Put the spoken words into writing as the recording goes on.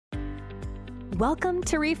Welcome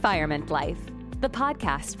to Refirement Life, the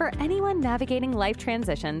podcast for anyone navigating life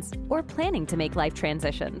transitions or planning to make life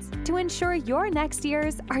transitions to ensure your next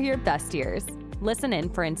years are your best years. Listen in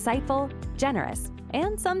for insightful, generous,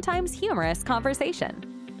 and sometimes humorous conversation.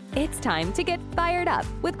 It's time to get fired up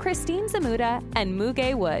with Christine Zamuda and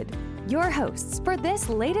Muge Wood, your hosts for this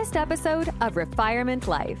latest episode of Refirement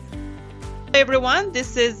Life. Hey everyone,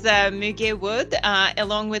 this is Muge Wood,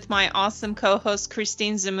 along with my awesome co-host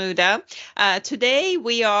Christine Zamuda. Today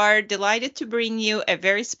we are delighted to bring you a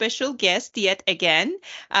very special guest yet again,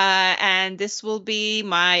 and this will be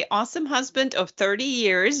my awesome husband of 30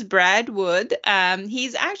 years, Brad Wood.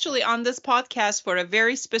 He's actually on this podcast for a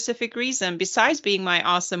very specific reason, besides being my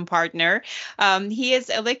awesome partner. He is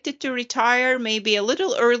elected to retire maybe a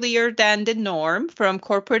little earlier than the norm from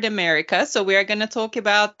corporate America, so we are going to talk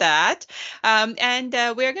about that. And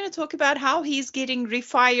we're going to talk about how he's getting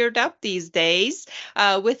refired up these days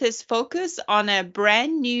with his focus on a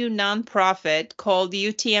brand new nonprofit called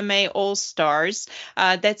UTMA All Stars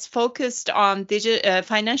that's focused on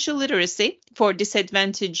financial literacy for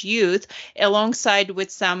disadvantaged youth, alongside with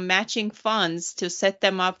some matching funds to set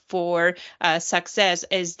them up for success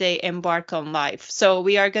as they embark on life. So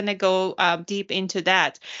we are going to go deep into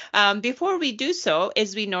that. Before we do so,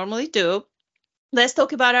 as we normally do, let's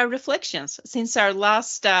talk about our reflections since our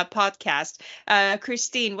last podcast.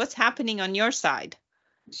 Christine, what's happening on your side?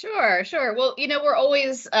 Sure. Well, we're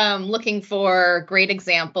always looking for great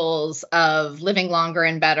examples of living longer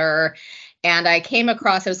and better. And I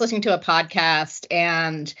was listening to a podcast,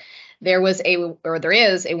 and there is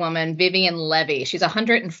a woman, Vivian Levy. She's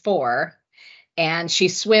 104, and she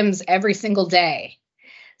swims every single day.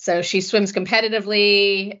 So she swims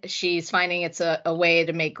competitively. She's finding it's a way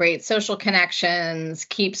to make great social connections,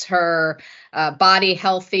 keeps her body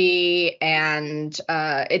healthy, and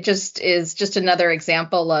it is just another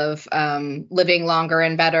example of living longer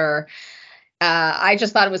and better. I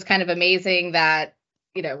just thought it was kind of amazing that,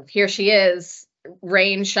 here she is,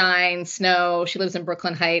 rain, shine, snow. She lives in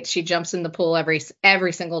Brooklyn Heights. She jumps in the pool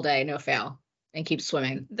every single day, no fail, and keep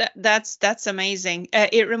swimming. That's amazing.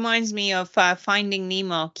 It reminds me of Finding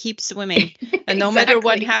Nemo. Keep swimming. And no Exactly. matter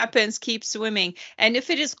what happens, keep swimming. And if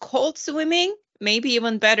it is cold swimming, maybe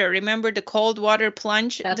even better. Remember the cold water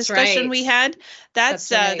plunge discussion we had?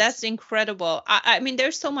 That's incredible. I mean,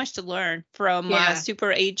 there's so much to learn from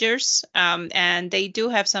super agers, and they do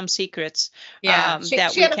have some secrets that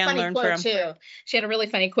we can learn from. Too. She had a really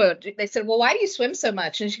funny quote. They said, "Well, why do you swim so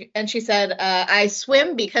much?" And she said, "I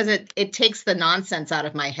swim because it takes the nonsense out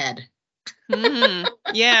of my head."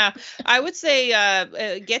 Yeah, I would say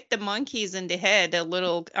get the monkeys in the head a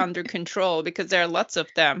little under control, because there are lots of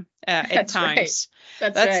them at times.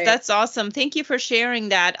 Right. That's awesome. Thank you for sharing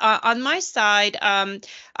that. On my side,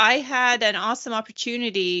 I had an awesome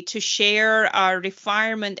opportunity to share our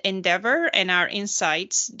Refirement endeavor and our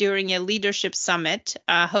insights during a leadership summit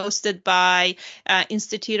hosted by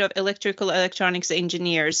Institute of Electronics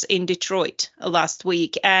Engineers in Detroit last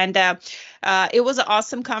week. And it was an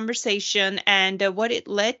awesome conversation. And what it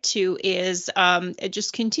led to is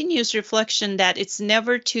just continuous reflection that it's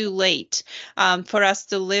never too late for us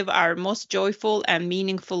to live our most joyful and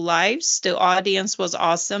meaningful lives. The audience was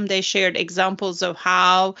awesome. They shared examples of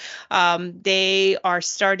how they are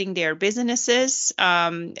starting their businesses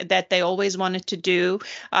that they always wanted to do.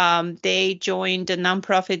 They joined the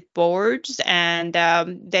nonprofit boards, and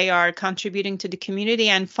they are contributing to the community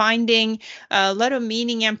and finding a lot of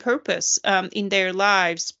meaning and purpose in their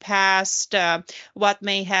lives past what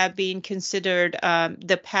may have been considered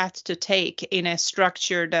the path to take in a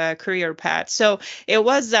structured career path. So it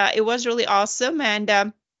was really awesome,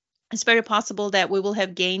 and it's very possible that we will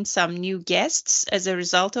have gained some new guests as a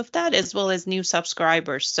result of that, as well as new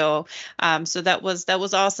subscribers. So that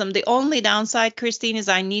was awesome. The only downside, Christine, is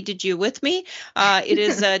I needed you with me. It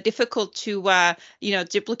is difficult to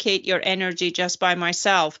duplicate your energy just by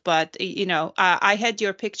myself, but I had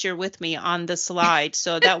your picture with me on the slide,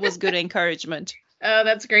 so that was good encouragement. Oh,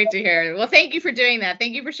 that's great to hear. Well, thank you for doing that.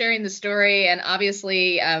 Thank you for sharing the story, and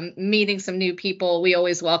obviously meeting some new people. We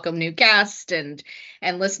always welcome new guests and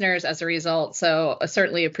listeners as a result. So I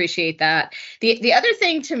certainly appreciate that. The other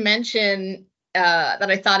thing to mention that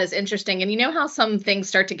I thought is interesting, and you know how some things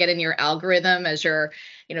start to get in your algorithm as you're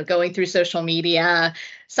going through social media.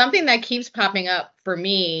 Something that keeps popping up for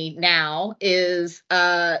me now is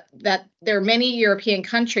that there are many European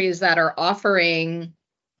countries that are offering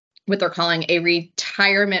what they're calling a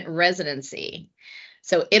retirement residency.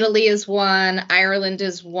 So Italy is one, Ireland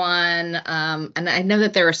is one, and I know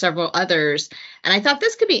that there are several others. And I thought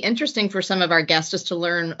this could be interesting for some of our guests just to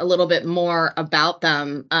learn a little bit more about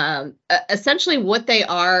them. Essentially what they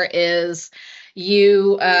are is,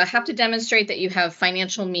 You have to demonstrate that you have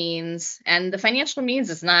financial means, and the financial means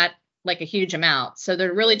is not like a huge amount. So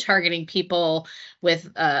they're really targeting people with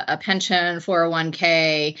a pension,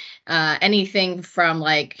 401k, anything from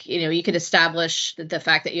like, you could establish the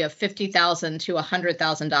fact that you have $50,000 to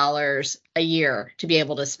 $100,000 a year to be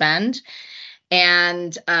able to spend.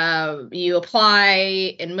 And you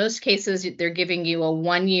apply. In most cases, they're giving you a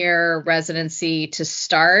 1-year residency to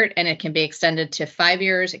start, and it can be extended to 5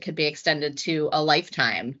 years. It could be extended to a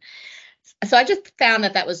lifetime. So I just found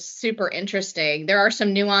that was super interesting. There are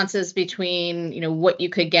some nuances between, what you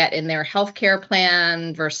could get in their healthcare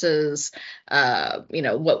plan versus,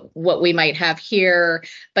 what we might have here.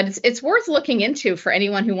 But it's worth looking into for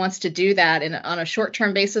anyone who wants to do that on a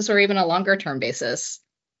short-term basis or even a longer-term basis.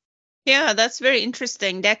 Yeah, that's very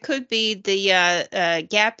interesting. That could be the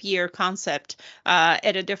gap year concept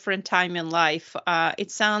at a different time in life. It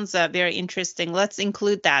sounds very interesting. Let's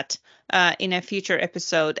include that in a future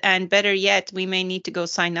episode. And better yet, we may need to go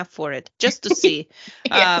sign up for it just to see.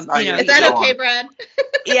 Yes. Is that okay, Brad?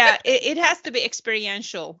 Yeah, it has to be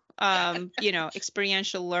experiential.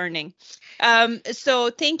 Experiential learning. So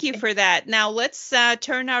thank you for that. Now let's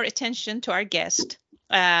turn our attention to our guest.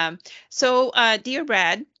 Dear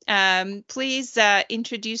Brad, please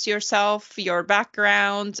introduce yourself, your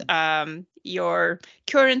background, your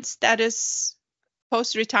current status,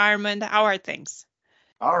 post-retirement. How are things?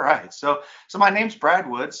 All right. So my name's Brad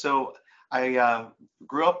Wood. So I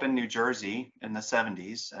grew up in New Jersey in the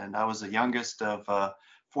 70s, and I was the youngest of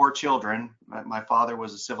 4 children. My father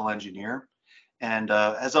was a civil engineer. And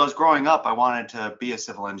as I was growing up, I wanted to be a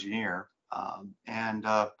civil engineer.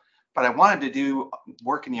 But I wanted to do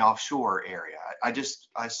work in the offshore area.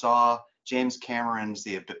 I saw James Cameron's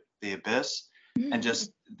The Abyss, and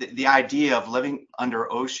just the idea of living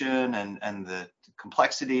under ocean and the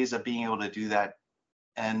complexities of being able to do that.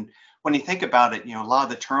 And when you think about it, a lot of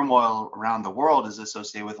the turmoil around the world is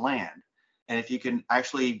associated with land. And if you can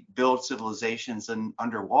actually build civilizations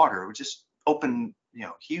underwater, it would just open,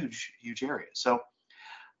 huge areas. So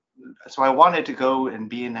I wanted to go and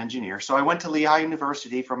be an engineer. So I went to Lehigh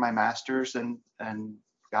University for my master's and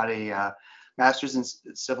got a master's in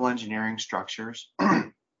civil engineering structures.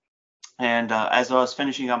 And as I was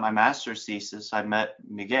finishing up my master's thesis, I met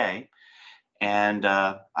Miguel, and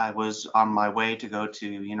I was on my way to go to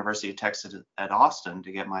University of Texas at Austin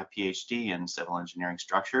to get my PhD in civil engineering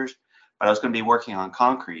structures, but I was going to be working on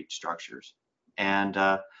concrete structures. And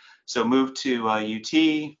so moved to UT,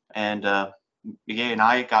 and Miguel and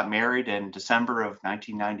I got married in December of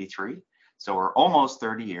 1993, so we're almost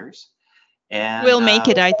 30 years. And we'll make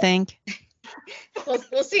it, I think.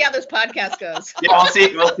 We'll see how this podcast goes. Yeah,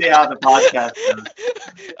 we'll see how the podcast goes.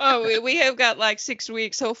 Oh, we have got like 6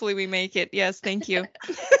 weeks. Hopefully we make it. Yes, thank you.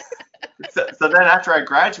 So then after I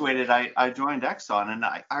graduated, I joined Exxon, and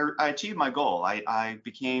I achieved my goal. I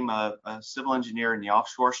became a civil engineer in the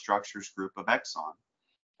offshore structures group of Exxon,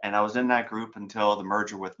 and I was in that group until the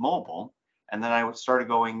merger with Mobil. And then I started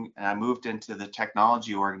going, and I moved into the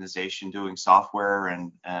technology organization doing software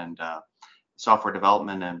and software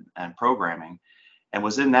development and programming, and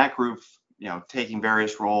was in that group, taking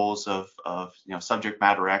various roles of subject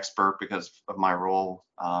matter expert because of my role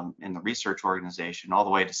in the research organization, all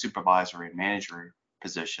the way to supervisory and managerial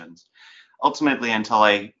positions. Ultimately, until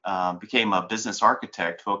I became a business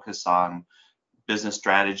architect focused on business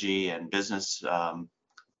strategy and business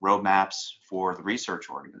roadmaps for the research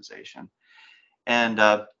organization. And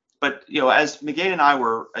but as Miguel and I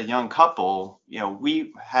were a young couple,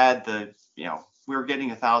 we had we were getting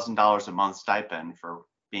 $1,000 a month stipend for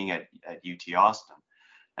being at UT Austin,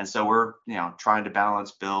 and so we're trying to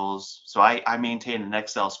balance bills. So I maintain an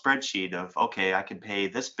Excel spreadsheet of, okay, I can pay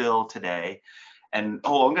this bill today, and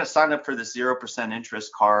I'm going to sign up for this 0%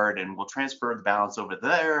 interest card, and we'll transfer the balance over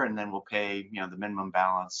there, and then we'll pay the minimum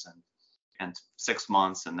balance in 6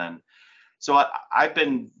 months, and then so I've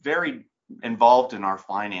been very involved in our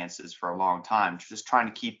finances for a long time, just trying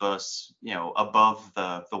to keep us, above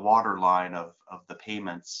the water line of the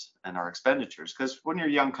payments and our expenditures. Because when you're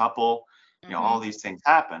a young couple, all these things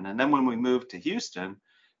happen. And then when we moved to Houston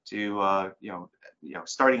to,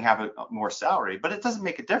 starting to have a more salary, but it doesn't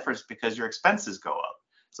make a difference because your expenses go up.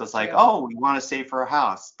 So it's like, oh, we want to save for a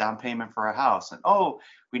house, down payment for a house. And, oh,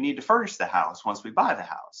 we need to furnish the house once we buy the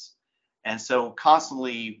house. And so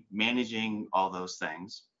constantly managing all those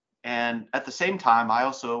things. And at the same time, I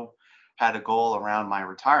also had a goal around my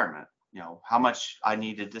retirement, how much I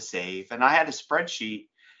needed to save. And I had a spreadsheet,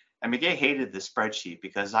 and Miguel hated the spreadsheet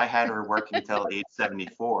because I had her working until age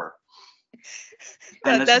 74.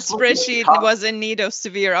 That spreadsheet was in need of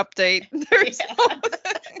severe update.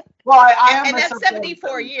 Well, I am. And that's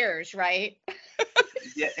 74 years, right?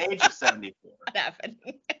 the age of 74.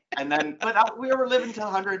 Happening. And then, but we were living to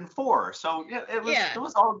 104, so yeah, it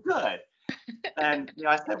was all good. And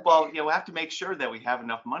I said, well, we have to make sure that we have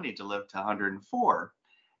enough money to live to 104.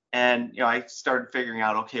 And I started figuring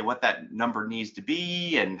out, okay, what that number needs to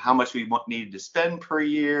be and how much we needed to spend per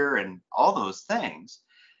year and all those things.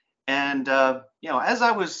 And as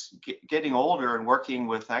I was getting older and working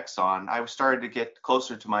with Exxon, I started to get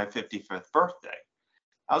closer to my 55th birthday.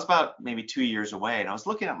 I was about maybe 2 years away, and I was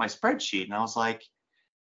looking at my spreadsheet, and I was like,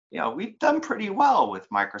 we've done pretty well with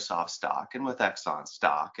Microsoft stock and with Exxon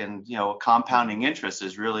stock, and compounding interest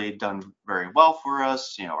has really done very well for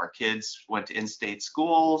us. Our kids went to in-state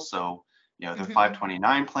school, so their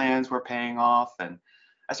 529 plans were paying off, and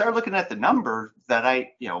I started looking at the number that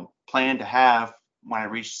I planned to have when I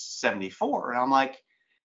reached 74, and I'm like,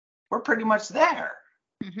 we're pretty much there.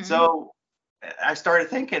 So I started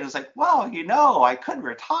thinking, it's like, well, I could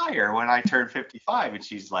retire when I turn 55, and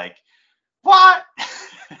she's like, what?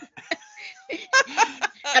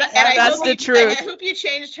 And that's the truth. I hope you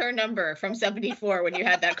changed her number from 74 when you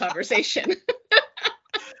had that conversation.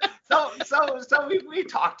 So we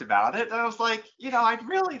talked about it, and I was like, I'd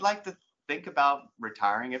really like to think about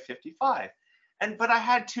retiring at 55. But I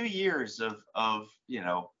had 2 years of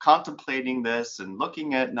contemplating this and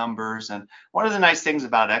looking at numbers. And one of the nice things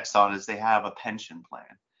about Exxon is they have a pension plan.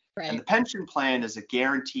 Right. And the pension plan is a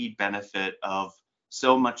guaranteed benefit of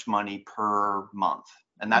so much money per month.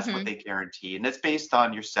 And that's what they guarantee. And it's based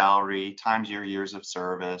on your salary times your years of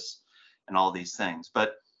service and all these things.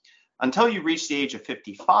 But until you reach the age of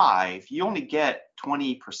 55, you only get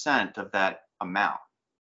 20% of that amount.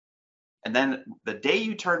 And then the day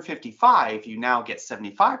you turn 55, you now get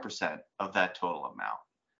 75% of that total amount.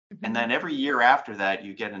 And then every year after that,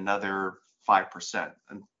 you get another 5%.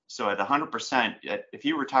 And so at 100%, if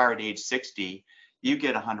you retire at age 60, you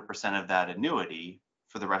get 100% of that annuity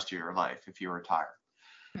for the rest of your life if you retire.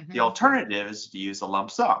 The alternative is to use a lump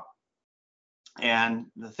sum. And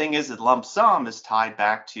the thing is that lump sum is tied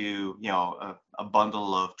back to, a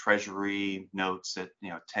bundle of treasury notes at,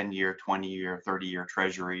 10-year, 20-year, 30-year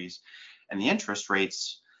treasuries. And the interest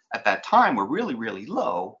rates at that time were really, really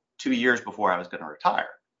low 2 years before I was going to retire.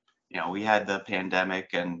 We had the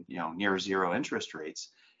pandemic and, near zero interest rates.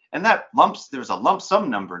 And there was a lump sum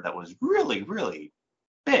number that was really, really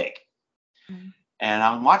big. And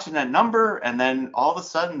I'm watching that number, and then all of a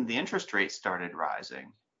sudden the interest rates started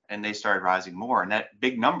rising, and they started rising more, and that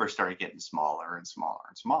big number started getting smaller and smaller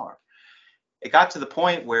and smaller. It got to the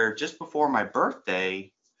point where just before my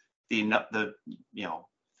birthday, the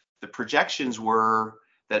projections were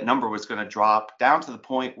that number was going to drop down to the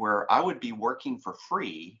point where I would be working for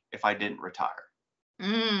free if I didn't retire.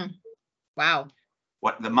 Wow.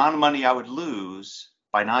 What the amount of money I would lose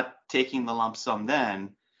by not taking the lump sum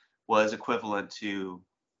then was equivalent to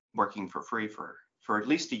working for free for at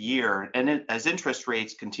least a year. And as interest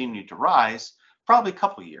rates continued to rise, probably a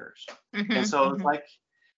couple of years. And so it's like,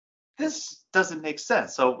 this doesn't make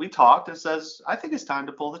sense. So we talked and says, I think it's time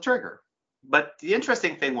to pull the trigger. But the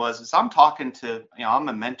interesting thing is I'm talking to, I'm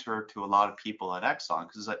a mentor to a lot of people at Exxon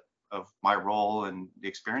because of my role and the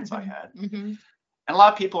experience I had. And a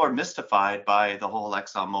lot of people are mystified by the whole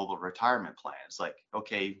ExxonMobil retirement plan. It's like,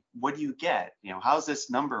 okay, what do you get? How's this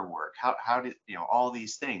number work? How did, all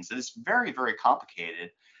these things? And it's very, very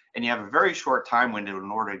complicated. And you have a very short time window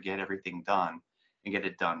in order to get everything done and get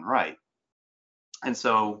it done right. And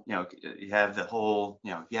so, you have the whole,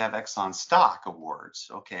 you have Exxon stock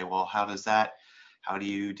awards. Okay, well, how do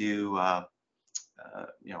you do,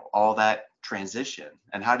 all that transition,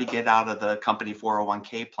 and how do you get out of the company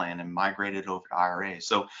 401k plan and migrate it over to IRA?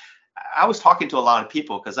 So I was talking to a lot of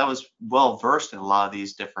people because I was well versed in a lot of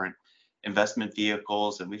these different investment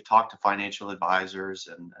vehicles, and we've talked to financial advisors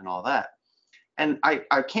and all that. And I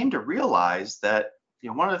came to realize that,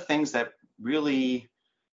 one of the things that really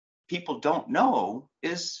people don't know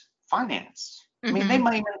is finance. I mean,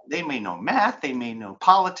 they may know math, they may know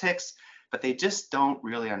politics, but they just don't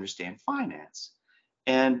really understand finance.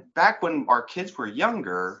 And back when our kids were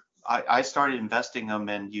younger, I started investing them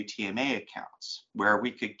in UTMA accounts where we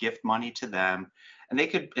could gift money to them, and they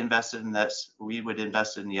could invest in this. We would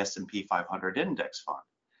invest in the S&P 500 index fund.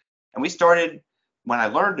 And we started, when I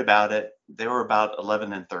learned about it, they were about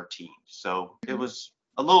 11 and 13. So it was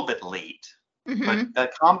a little bit late. But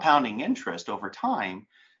that compounding interest over time,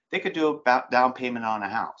 they could do a down payment on a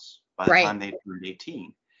house by the time they turned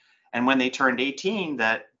 18. And when they turned 18,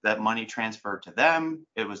 that money transferred to them.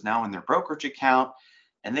 It was now in their brokerage account,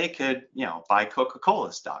 and they could, buy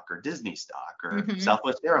Coca-Cola stock or Disney stock or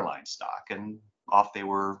Southwest Airlines stock, and off they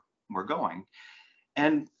were going.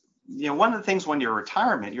 And one of the things when you're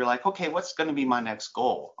retirement, you're like, okay, what's going to be my next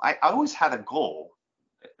goal? I always had a goal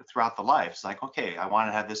throughout the life. It's like, okay, I want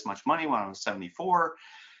to have this much money when I was 74.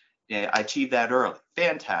 Yeah, I achieved that early.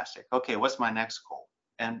 Fantastic. Okay, what's my next goal?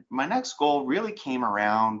 And my next goal really came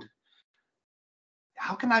around,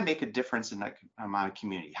 how can I make a difference in my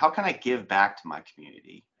community? How can I give back to my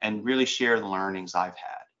community and really share the learnings I've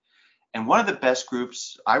had? And one of the best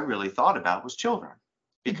groups I really thought about was children,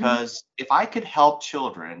 because if I could help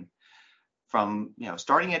children from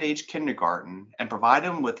starting at age kindergarten and provide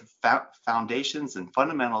them with foundations and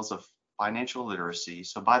fundamentals of financial literacy,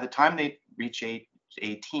 so by the time they reach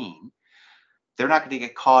 18, they're not going to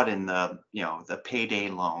get caught in the payday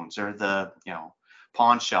loans or the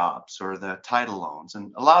pawn shops or the title loans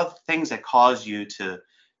and a lot of things that cause you to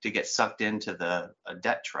get sucked into a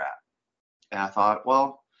debt trap. And I thought,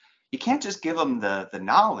 well, you can't just give them the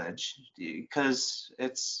knowledge, because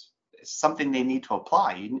it's something they need to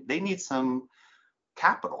apply. They need some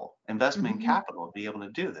capital, investment capital, to be able to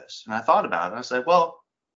do this. And I thought about it. I said, well,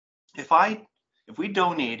 if we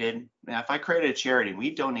donated, if I created a charity and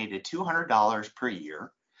we donated $200 per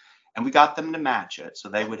year, and we got them to match it, so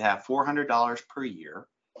they would have $400 per year,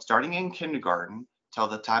 starting in kindergarten till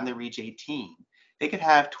the time they reach 18, they could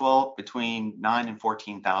have between $9,000 and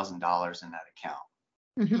 $14,000 in that account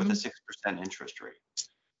with a 6% interest rate.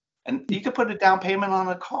 And you could put a down payment on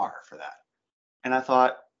a car for that. And I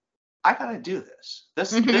thought, I got to do this.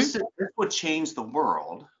 This would change the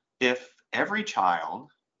world if every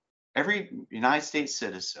child, every United States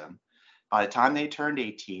citizen, by the time they turned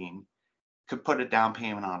 18, could put a down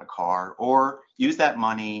payment on a car or use that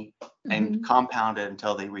money and compound it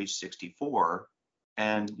until they reach 64.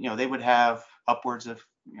 And, they would have upwards of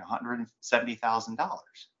 $170,000.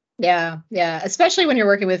 Yeah. Especially when you're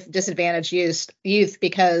working with disadvantaged youth,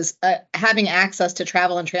 because having access to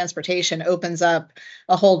travel and transportation opens up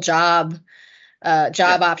a whole job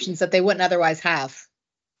options that they wouldn't otherwise have.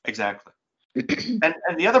 Exactly. And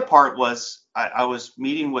the other part was I was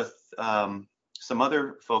meeting with some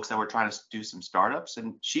other folks that were trying to do some startups,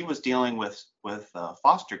 and she was dealing with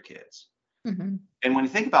foster kids. And when you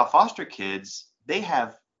think about foster kids, they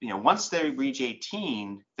have, once they reach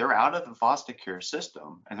 18, they're out of the foster care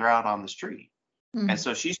system and they're out on the street. And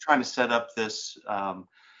so she's trying to set up this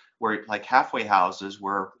where like halfway houses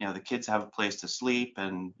where, the kids have a place to sleep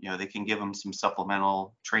and, they can give them some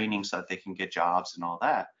supplemental training so that they can get jobs and all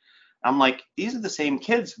that. I'm like, these are the same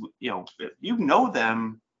kids, if you know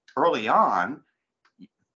them early on,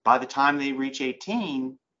 by the time they reach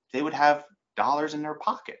 18, they would have dollars in their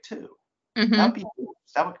pocket too.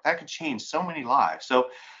 That could change so many lives. So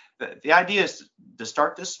the idea is to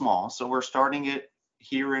start this small. So we're starting it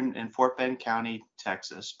here in Fort Bend County,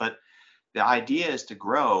 Texas. But the idea is to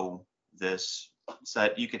grow this so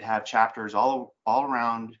that you could have chapters all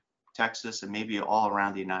around Texas and maybe all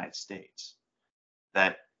around the United States.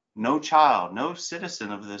 That no child, no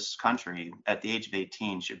citizen of this country at the age of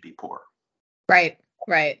 18 should be poor. Right.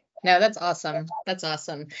 No, that's awesome.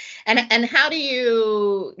 And how do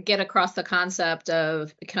you get across the concept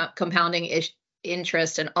of compounding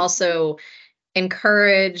interest and also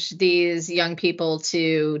encourage these young people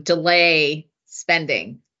to delay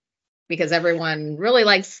spending? Because everyone really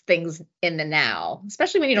likes things in the now,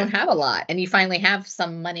 especially when you don't have a lot and you finally have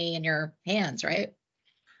some money in your hands, right?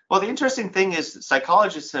 Well, the interesting thing is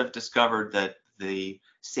psychologists have discovered that the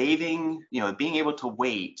saving, being able to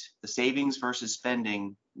wait, the savings versus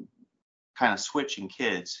spending kind of switch in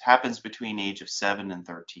kids happens between age of 7 and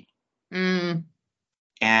 13.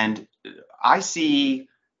 And I see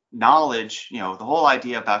knowledge, the whole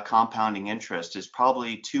idea about compounding interest is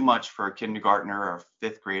probably too much for a kindergartner or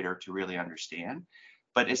fifth grader to really understand,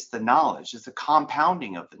 but it's the knowledge, it's the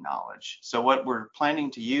compounding of the knowledge. So what we're planning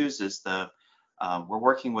to use is we're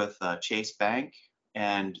working with Chase Bank,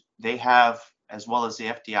 and they have, as well as the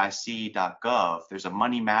FDIC.gov, there's a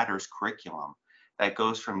Money Matters curriculum that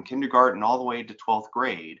goes from kindergarten all the way to 12th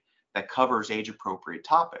grade that covers age-appropriate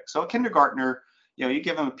topics. So a kindergartner, you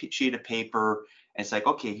give them a sheet of paper, and it's like,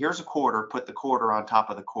 okay, here's a quarter, put the quarter on top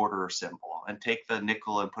of the quarter symbol, and take the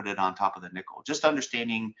nickel and put it on top of the nickel. Just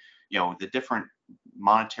understanding, the different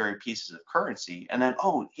monetary pieces of currency. And then,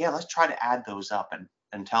 let's try to add those up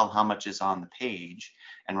and tell how much is on the page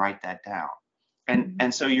and write that down.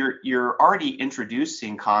 And so you're already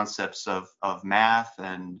introducing concepts of math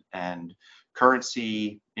and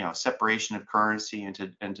currency, separation of currency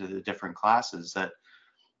into the different classes that,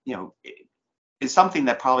 is something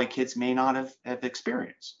that probably kids may not have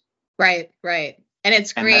experienced. Right. And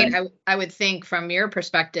it's great, I would think, from your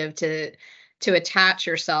perspective to attach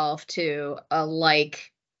yourself to a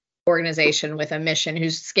like organization with a mission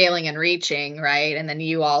who's scaling and reaching, right? And then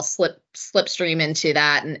you all slipstream into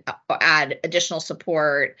that and add additional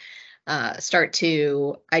support, start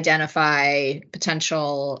to identify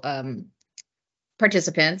potential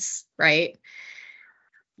participants, right?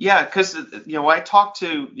 Yeah, because I talk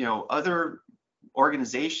to other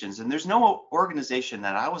organizations, and there's no organization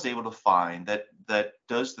that I was able to find that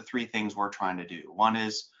does the three things we're trying to do. One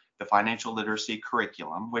is the financial literacy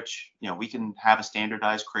curriculum, which we can have a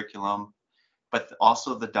standardized curriculum, but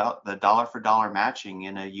also the dollar for dollar matching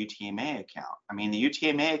in a UTMA account. I mean, the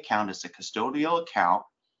UTMA account is a custodial account.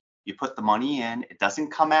 You put the money in, it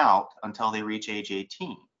doesn't come out until they reach age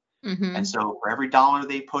 18. Mm-hmm. And so for every dollar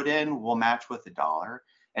they put in, we'll match with a dollar.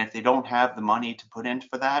 And if they don't have the money to put in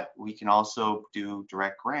for that, we can also do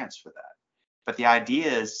direct grants for that. But the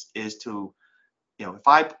idea is to, if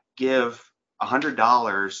I give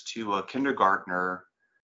 $100 to a kindergartner,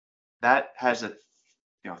 that has a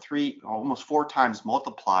almost 4 times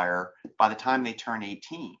multiplier by the time they turn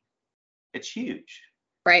 18. It's huge.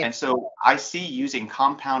 Right. And so I see using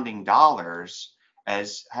compounding dollars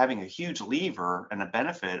as having a huge lever and a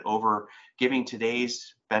benefit over giving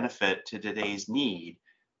today's benefit to today's need.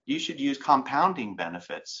 You should use compounding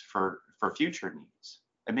benefits for future needs.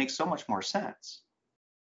 It makes so much more sense.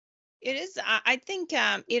 It is. I think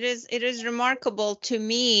it is remarkable to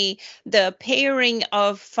me, the pairing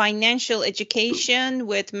of financial education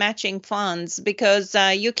with matching funds, because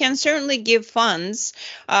you can certainly give funds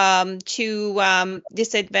to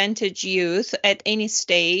disadvantaged youth at any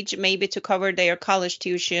stage, maybe to cover their college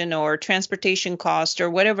tuition or transportation cost or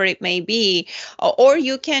whatever it may be, or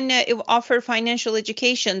you can offer financial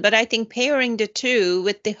education. But I think pairing the two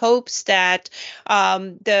with the hopes that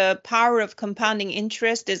the power of compounding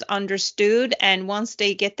interest is understood, and once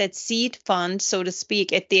they get that seed fund, so to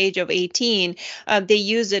speak, at the age of 18, they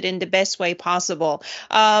use it in the best way possible.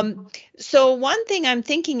 So one thing I'm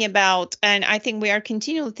thinking about, and I think we are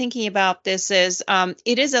continually thinking about this, is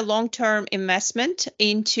it is a long-term investment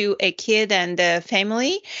into a kid and a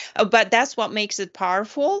family, but that's what makes it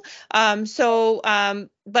powerful.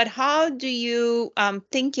 But how do you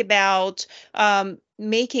think about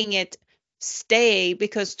making it stay?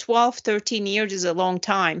 Because 12, 13 years is a long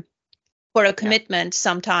time for a commitment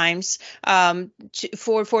sometimes,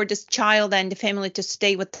 for this child and the family to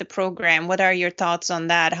stay with the program. What are your thoughts on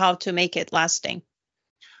that? How to make it lasting?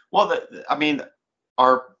 Well,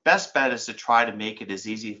 our best bet is to try to make it as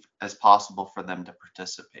easy as possible for them to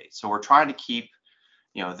participate. So we're trying to keep,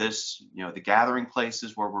 the gathering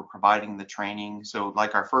places where we're providing the training. So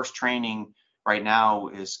like our first training right now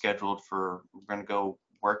is scheduled we're going to go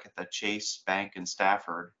work at the Chase Bank in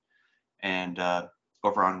Stafford, and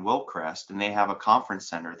over on Wilcrest, and they have a conference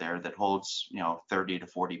center there that holds 30 to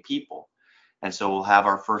 40 people. And so we'll have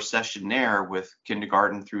our first session there with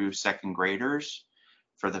kindergarten through second graders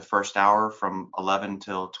for the first hour from 11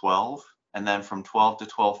 till 12, and then from 12 to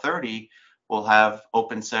 12:30 we'll have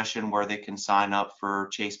open session where they can sign up for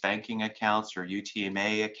Chase banking accounts or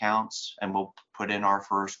UTMA accounts, and we'll put in our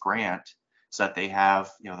first grant so that they have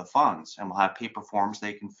the funds, and we'll have paper forms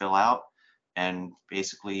they can fill out. And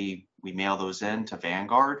basically, we mail those in to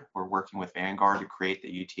Vanguard. We're working with Vanguard to create the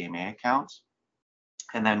UTMA accounts.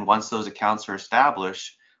 And then once those accounts are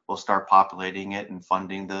established, we'll start populating it and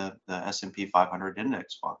funding the S&P 500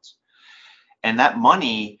 index funds. And that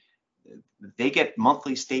money, they get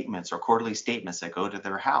monthly statements or quarterly statements that go to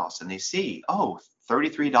their house, and they see, oh,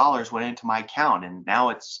 $33 went into my account, and now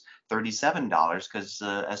it's $37 because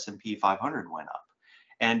the S&P 500 went up.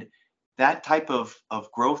 And that type of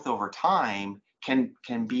growth over time can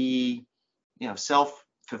be,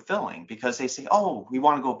 self-fulfilling, because they say, oh, we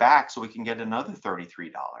want to go back so we can get another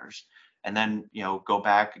 $33, and then, go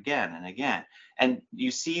back again and again. And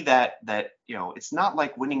you see that it's not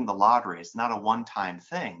like winning the lottery. It's not a one-time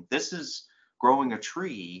thing. This is growing a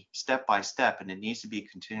tree step by step, and it needs to be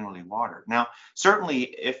continually watered. Now, certainly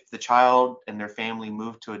if the child and their family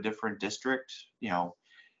move to a different district,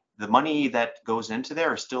 the money that goes into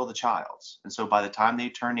there is still the child's. And so by the time they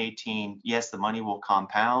turn 18, yes, the money will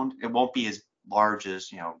compound. It won't be as large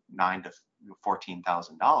as, $9,000 to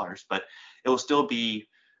 $14,000, but it will still be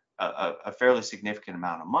a fairly significant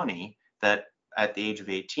amount of money that at the age of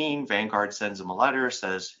 18, Vanguard sends them a letter,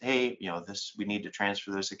 says, hey, we need to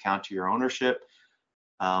transfer this account to your ownership.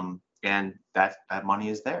 And that money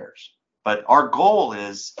is theirs. But our goal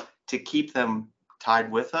is to keep them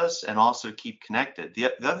tied with us and also keep connected.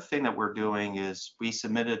 The other thing that we're doing is we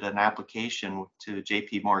submitted an application to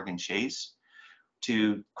JP Morgan Chase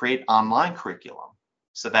to create online curriculum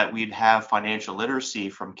so that we'd have financial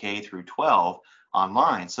literacy from K through 12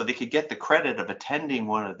 online, so they could get the credit of attending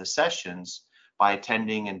one of the sessions by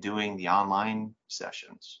attending and doing the online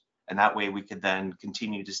sessions. And that way we could then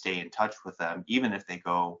continue to stay in touch with them, even if they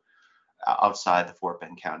go outside the Fort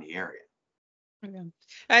Bend County area. Yeah.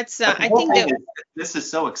 That's But the I whole think thing that is, this is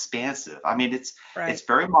so expansive. I mean, it's right.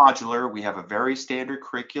 very modular. We have a very standard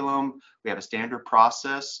curriculum. We have a standard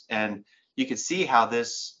process, and you can see how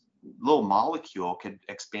this little molecule could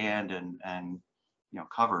expand and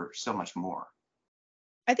cover so much more.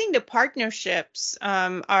 I think the partnerships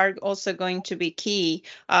are also going to be key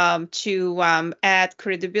to add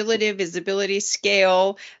credibility, visibility,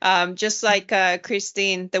 scale. Just like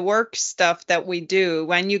Christine, the work stuff that we do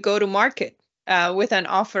when you go to market with an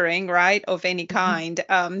offering, right, of any kind,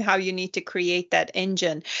 how you need to create that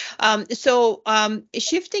engine. So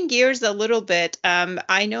shifting gears a little bit,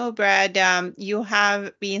 I know, Brad, you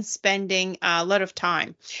have been spending a lot of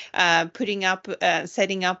time setting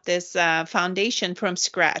up this foundation from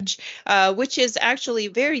scratch, which is actually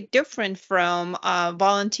very different from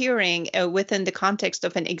volunteering within the context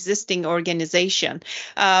of an existing organization.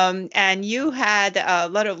 And you had a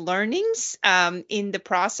lot of learnings in the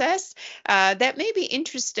process that may be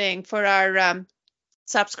interesting for our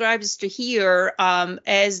subscribers to hear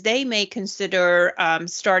as they may consider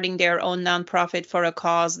starting their own nonprofit for a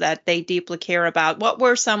cause that they deeply care about. What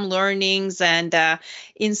were some learnings and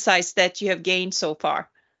insights that you have gained so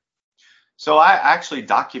far? So I actually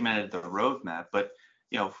documented the roadmap, but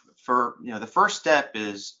the first step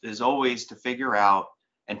is always to figure out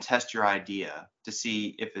and test your idea to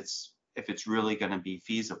see if it's really going to be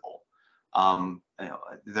feasible.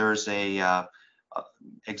 There's a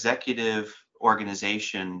executive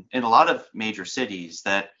organization in a lot of major cities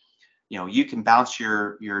that you can bounce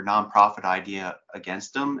your nonprofit idea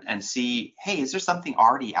against them and see, hey, is there something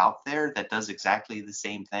already out there that does exactly the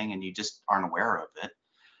same thing and you just aren't aware of it?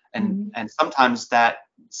 And sometimes that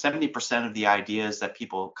 70% of the ideas that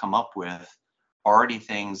people come up with are already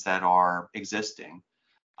things that are existing.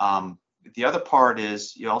 The other part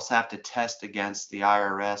is you also have to test against the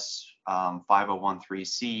IRS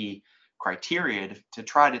 5013C criteria to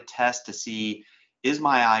try to test to see, is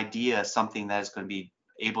my idea something that is going to be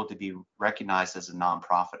able to be recognized as a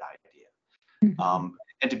nonprofit idea?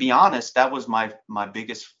 And to be honest, that was my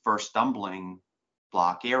biggest first stumbling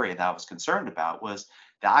block area that I was concerned about, was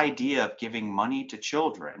the idea of giving money to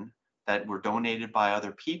children that were donated by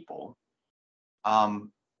other people.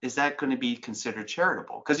 Is that going to be considered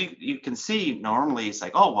charitable? Because you can see normally it's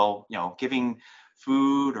like, oh, well, giving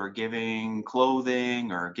food or giving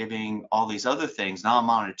clothing or giving all these other things,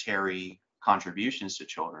 non-monetary contributions to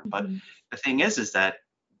children. But the thing is that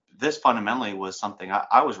this fundamentally was something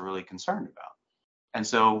I was really concerned about. And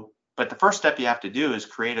so, but the first step you have to do is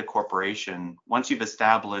create a corporation. Once you've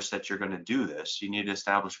established that you're going to do this, you need to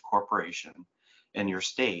establish a corporation in your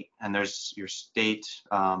state. And there's your state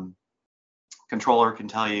controller can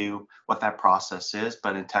tell you what that process is.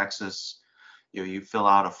 But in Texas, you fill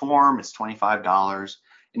out a form, it's $25,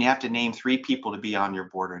 and you have to name 3 people to be on your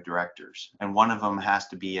board of directors. And one of them has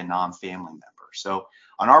to be a non-family member. So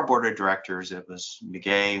on our board of directors, it was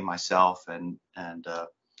McGay, myself, and a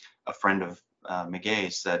friend of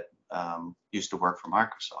McGay's that used to work for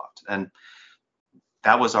Microsoft. And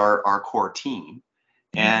that was our core team.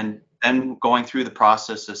 And then going through the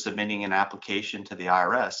process of submitting an application to the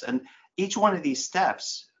IRS. And each one of these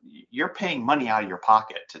steps, you're paying money out of your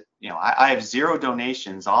pocket. I have 0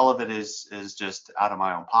 donations. All of it is just out of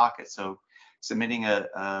my own pocket. So submitting a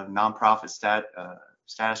nonprofit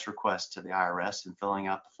status request to the IRS and filling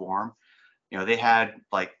out the form, they had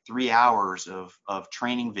like 3 hours of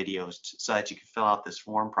training videos so that you could fill out this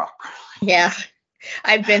form properly. Yeah,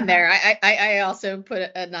 I've been there. I also put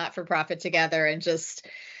a not-for-profit together and just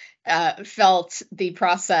felt the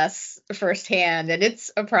process firsthand, and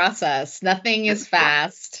it's a process. Nothing is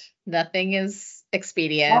fast. Nothing is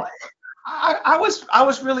expedient. Well, I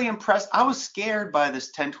was really impressed. I was scared by this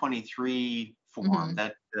 1023 form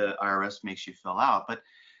that the IRS makes you fill out,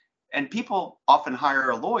 and people often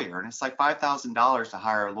hire a lawyer, and it's like $5,000 to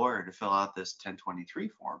hire a lawyer to fill out this 1023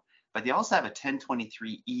 form. But they also have a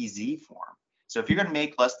 1023 EZ form. So if you're going to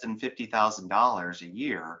make less than $50,000 a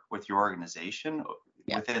year with your organization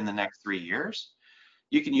within the next 3 years,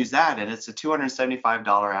 you can use that, and it's a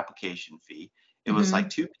 $275 application fee. It was like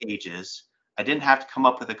 2 pages. I didn't have to come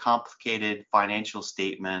up with a complicated financial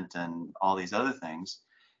statement and all these other things.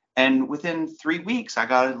 And within 3 weeks, I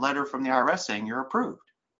got a letter from the IRS saying you're approved.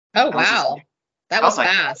 Oh, wow. That was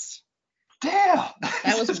fast. Damn.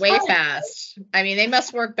 That was way fast. I mean, they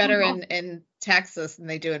must work better in Texas than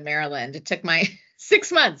they do in Maryland. It took my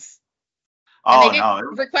 6 months. And they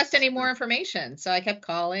didn't request any more information. So I kept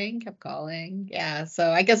calling. Yeah.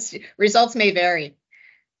 So I guess results may vary.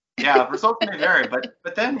 Yeah, results may vary,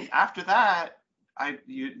 but then after that,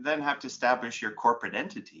 you then have to establish your corporate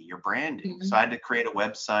entity, your branding. So I had to create a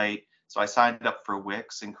website. So I signed up for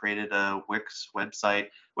Wix and created a Wix website,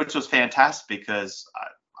 which was fantastic because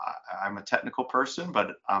I'm a technical person,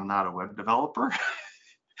 but I'm not a web developer.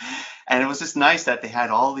 And it was just nice that they had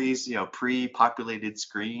all these, pre-populated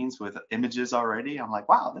screens with images already. I'm like,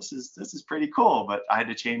 wow, this is pretty cool. But I had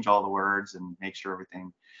to change all the words and make sure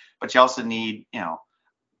everything. But you also need,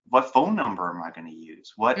 what phone number am I going to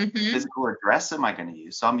use? What physical address am I going to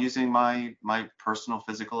use? So I'm using my personal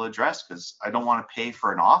physical address because I don't want to pay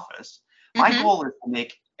for an office. My goal is to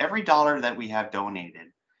make every dollar that we have donated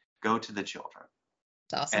go to the children.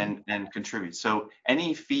 That's awesome. And contribute. So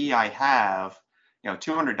any fee I have,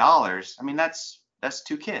 $200, I mean, that's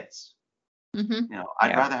 2 kids.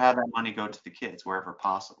 I'd rather have that money go to the kids wherever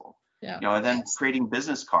possible. Yeah. And then creating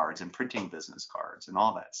business cards and printing business cards and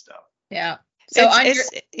all that stuff. Yeah. So go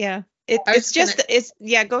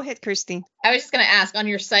ahead, Christine. I was just going to ask, on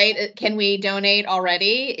your site, can we donate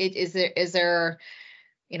already? Is there is there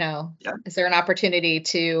an opportunity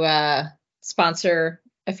to sponsor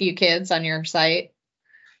a few kids on your site?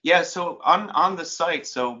 Yeah, so on the site,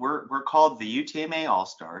 so we're called the UTMA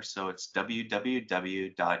All-Stars. So it's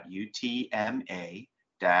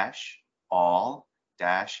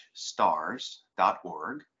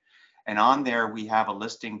www.utma-all-stars.org. And on there, we have a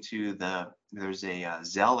listing to there's a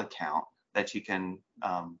Zelle account that you can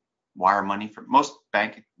wire money from. Most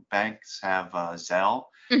banks have Zelle,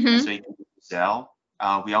 so you can use Zelle.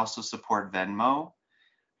 We also support Venmo.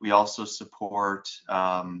 We also support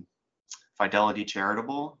Fidelity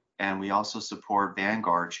Charitable, and we also support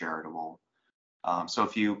Vanguard Charitable. So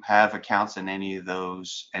if you have accounts in any of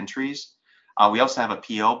those entries, we also have a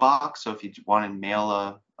PO box. So if you want to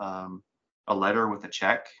mail a letter with a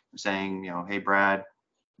check saying, hey, Brad,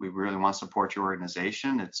 we really want to support your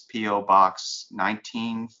organization, it's PO Box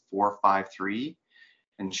 19453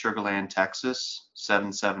 in Sugar Land, Texas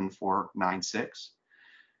 77496.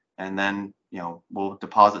 And then, we'll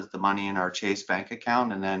deposit the money in our Chase bank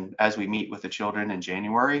account. And then as we meet with the children in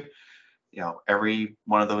January, every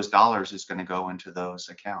one of those dollars is going to go into those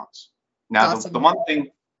accounts. Now, awesome. the one thing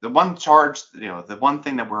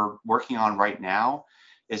that we're working on right now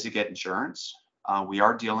is to get insurance. We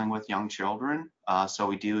are dealing with young children. So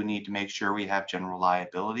we do need to make sure we have general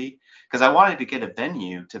liability, because I wanted to get a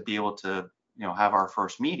venue to be able to, have our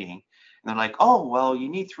first meeting. And they're like, oh, well, you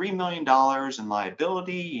need $3 million in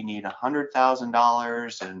liability. You need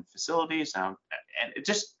 $100,000 in facilities. And it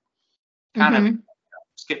just kind of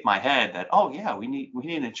skipped my head that, oh, yeah, we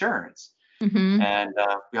need insurance. And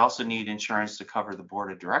we also need insurance to cover the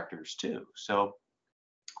board of directors, too. So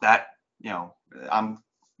that, I'm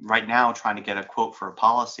right now trying to get a quote for a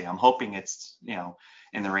policy. I'm hoping it's,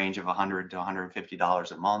 in the range of $100 to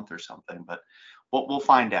 $150 a month or something, but we'll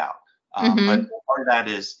find out. But part of that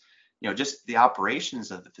is, just the operations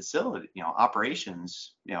of the facility,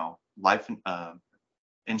 life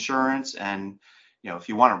insurance. And, if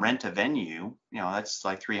you want to rent a venue, that's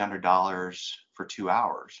like $300 for 2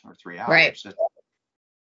 hours or 3 hours. Right. So,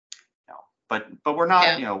 but we're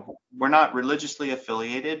not, we're not religiously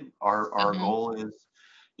affiliated. Our goal is,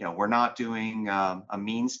 we're not doing a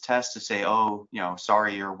means test to say, oh,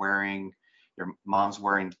 sorry, your mom's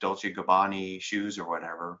wearing Dolce & Gabbana shoes or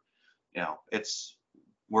whatever.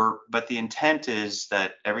 But the intent is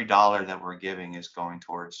that every dollar that we're giving is going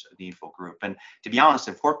towards a needful group. And to be honest,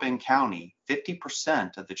 in Fort Bend County,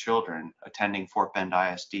 50% of the children attending Fort Bend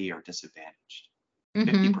ISD are disadvantaged.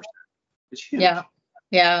 50%. It's huge.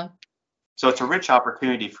 Yeah. So it's a rich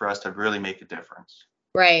opportunity for us to really make a difference.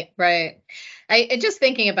 Right. I just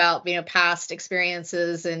thinking about, past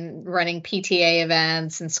experiences and running PTA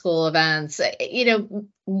events and school events,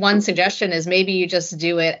 one suggestion is maybe you just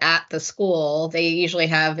do it at the school. They usually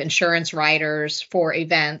have insurance riders for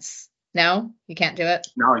events. No, you can't do it.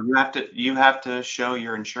 No, you have to show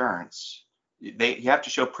your insurance. You have to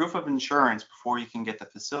show proof of insurance before you can get the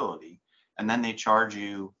facility. And then they charge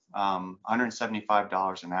you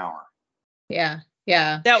 $175 an hour. Yeah.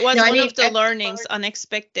 That was one of the learnings,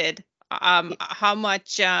 unexpected. How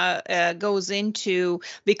much goes into,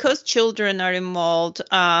 because children are involved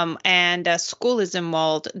and school is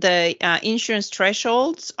involved, the insurance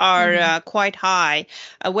thresholds are quite high.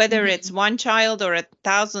 Whether it's one child or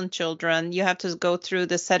 1,000 children, you have to go through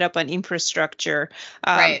the setup and infrastructure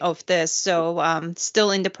of this. So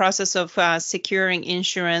still in the process of securing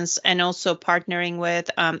insurance and also partnering with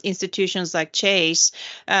institutions like Chase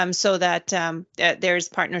so that there's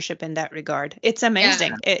partnership in that regard. It's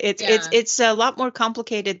amazing. It's a lot more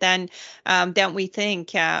complicated than we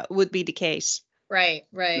think would be the case. Right,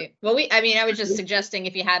 right. Well, I was just suggesting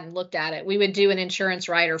if you hadn't looked at it, we would do an insurance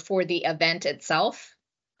rider for the event itself.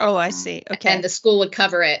 Oh, I see. Okay. And the school would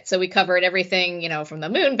cover it. So we covered everything, from the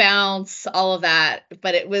moon bounce, all of that.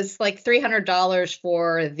 But it was like $300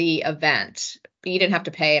 for the event. You didn't have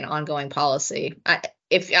to pay an ongoing policy.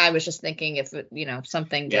 I was just thinking if,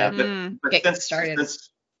 something to get started.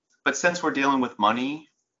 But since we're dealing with money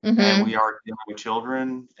and we are dealing with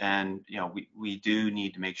children, and we do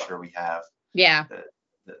need to make sure we have the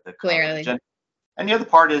clearly. coverage. And the other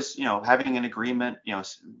part is, having an agreement,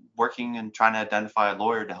 working and trying to identify a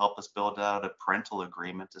lawyer to help us build out a parental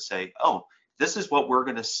agreement to say, oh, this is what we're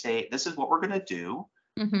going to say, this is what we're going to do,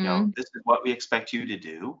 this is what we expect you to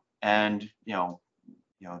do, and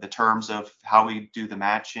the terms of how we do the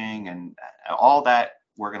matching and all that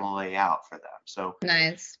we're going to lay out for them. So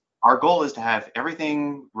nice. Our goal is to have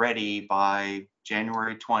everything ready by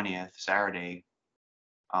January 20th, Saturday,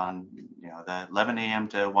 on the 11 a.m.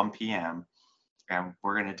 to 1 p.m. and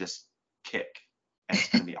we're going to just kick, and it's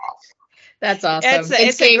going to be awesome. That's awesome.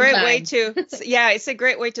 It's a great way to, it's a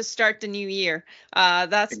great way to start the new year.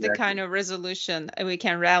 That's exactly the kind of resolution we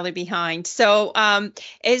can rally behind. So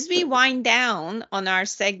as we wind down on our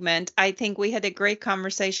segment, I think we had a great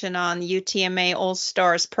conversation on UTMA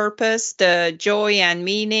All-Stars purpose, the joy and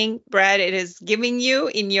meaning, Brad, it is giving you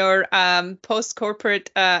in your post-corporate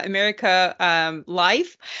America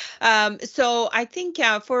life. So I think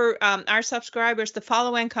for our subscribers to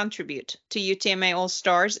follow and contribute to UTMA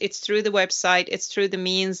All-Stars, it's through the website. It's through the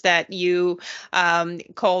means that you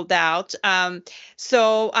called out.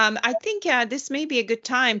 So I think this may be a good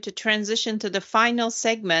time to transition to the final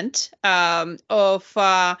segment of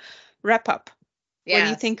wrap up. Yes. What do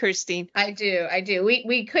you think, Christine? I do.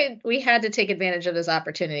 We had to take advantage of this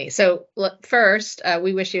opportunity. So first,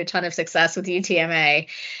 we wish you a ton of success with UTMA.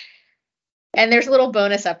 And there's a little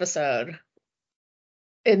bonus episode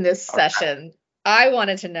in this session. I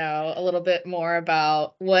wanted to know a little bit more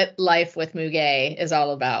about what life with Muge is all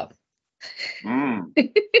about.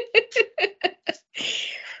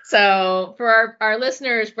 So for our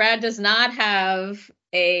listeners, Brad does not have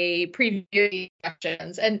a preview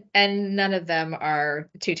questions, and none of them are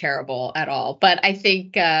too terrible at all. But I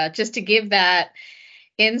think just to give that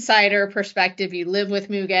insider perspective, you live with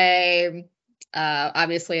Muge,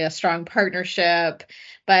 obviously a strong partnership.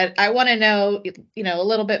 But I want to know, a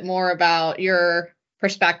little bit more about your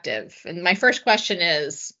perspective. And my first question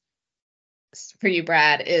is for you,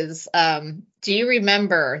 Brad, is do you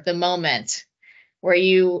remember the moment where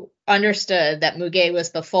you understood that Muge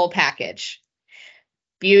was the full package?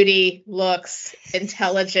 Beauty, looks,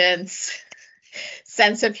 intelligence,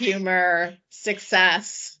 sense of humor,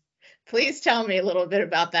 success. Please tell me a little bit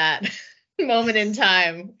about that moment in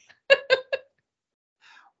time.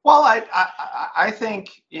 Well, I think,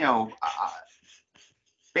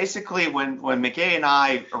 basically when Muge and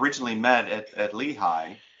I originally met at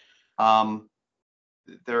Lehigh,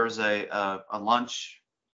 there was a lunch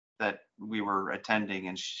that we were attending,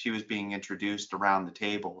 and she was being introduced around the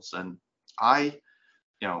tables, and I,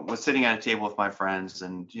 was sitting at a table with my friends,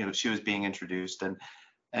 and she was being introduced,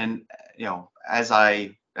 and as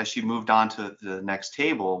she moved on to the next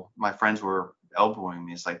table, my friends were elbowing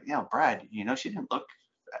me. It's like, Brad, she didn't look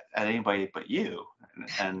at anybody but you.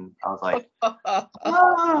 And I was like,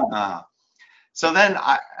 ah. So then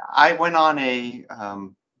I went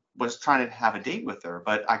on was trying to have a date with her,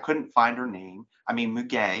 but I couldn't find her name. I mean,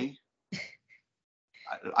 Muge,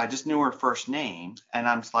 I just knew her first name, and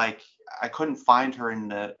I'm like, I couldn't find her in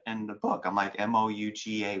the book. I'm like,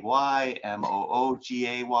 Mougay,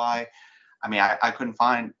 Moogay. I mean, I couldn't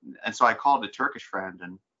find, and so I called a Turkish friend,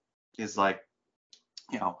 and he's like,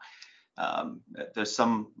 there's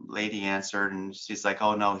some lady answered, and she's like,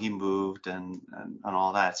 oh no, he moved and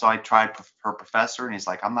all that. So I tried her professor, and he's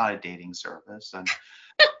like, I'm not a dating service. And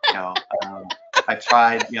I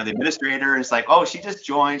tried the administrator, and it's like, oh, she just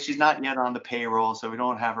joined, she's not yet on the payroll, so we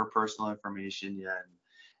don't have her personal information yet.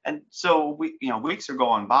 And so weeks are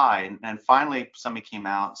going by, and finally somebody came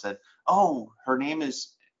out and said, oh, her name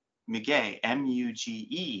is Muge,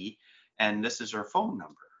 Muge, and this is her phone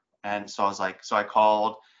number. And so I was like, so I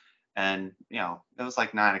called, and it was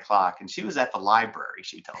like 9:00, and she was at the library,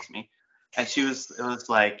 she tells me, and it was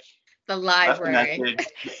like the library.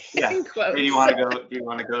 Yeah. Hey, do you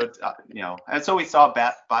want to go? And so we saw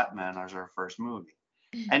Batman as our first movie,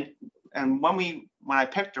 and when I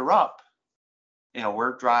picked her up,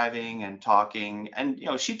 we're driving and talking, and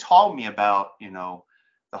she told me about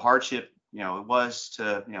the hardship it was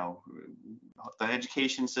to the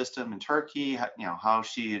education system in Turkey, how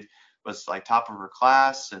she was like top of her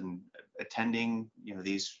class and attending,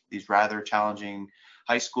 these rather challenging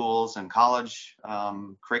high schools and college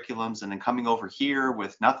curriculums, and then coming over here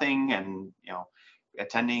with nothing, and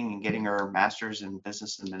attending and getting her master's in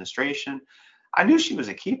business administration. I knew she was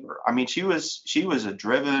a keeper. I mean, she was a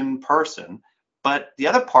driven person, but the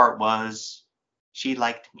other part was she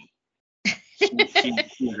liked me. She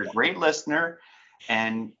was a great listener,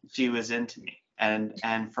 and she was into me.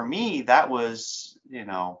 And for me, that was,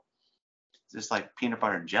 just like peanut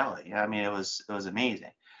butter and jelly. I mean, it was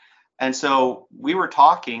amazing. And so we were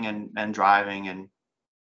talking and driving, and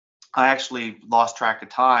I actually lost track of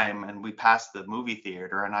time, and we passed the movie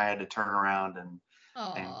theater, and I had to turn around and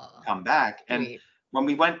come back. And sweet. When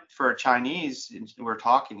we went for Chinese, and we're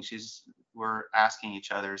talking, we're asking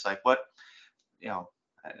each other, it's like, what,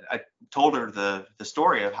 I told her the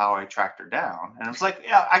story of how I tracked her down, and I was like,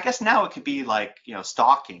 yeah, I guess now it could be like,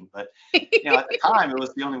 stalking, but at the time it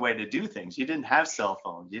was the only way to do things. You didn't have cell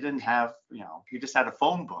phones, you didn't have, you just had a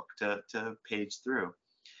phone book to page through.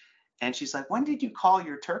 And she's like, when did you call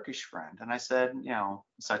your Turkish friend? And I said,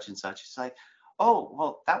 such and such. She's like, oh,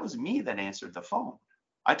 well, that was me that answered the phone.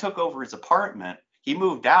 I took over his apartment. He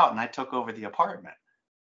moved out, and I took over the apartment.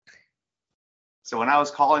 So when I was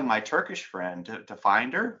calling my Turkish friend to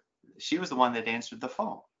find her, she was the one that answered the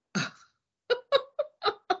phone.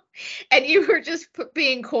 And you were just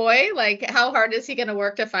being coy, like, how hard is he going to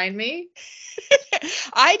work to find me?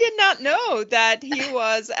 I did not know that he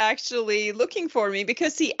was actually looking for me,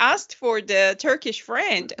 because he asked for the Turkish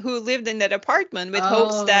friend who lived in that apartment with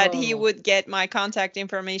hopes that he would get my contact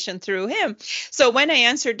information through him. So when I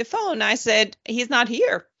answered the phone, I said, he's not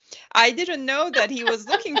here. I didn't know that he was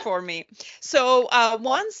looking for me. So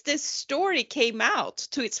once this story came out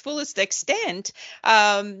to its fullest extent,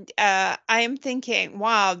 I am thinking,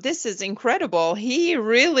 wow, this is incredible. He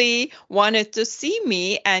really wanted to see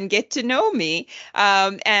me and get to know me.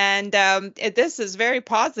 And this is very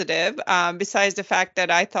positive, besides the fact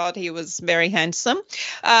that I thought he was very handsome.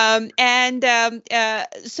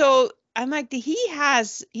 So I'm like,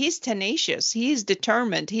 he's tenacious, he's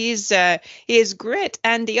determined, he is grit.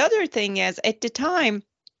 And the other thing is, at the time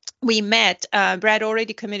we met, Brad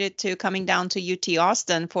already committed to coming down to UT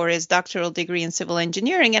Austin for his doctoral degree in civil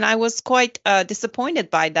engineering. And I was quite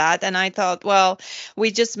disappointed by that. And I thought, well,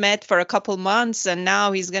 we just met for a couple months, and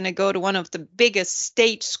now he's going to go to one of the biggest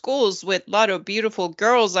state schools with a lot of beautiful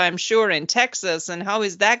girls, I'm sure, in Texas. And how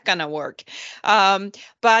is that going to work?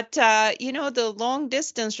 But the long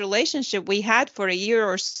distance relationship we had for a year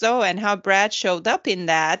or so, and how Brad showed up in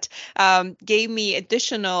that, gave me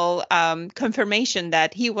additional confirmation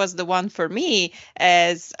that he was the one for me,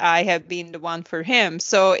 as I have been the one for him.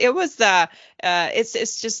 So it was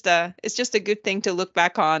it's just a good thing to look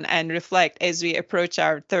back on and reflect as we approach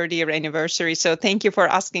our 30th anniversary. So thank you for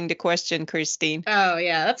asking the question, Christine. Oh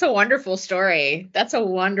yeah, that's a wonderful story. That's a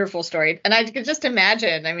wonderful story. And I could just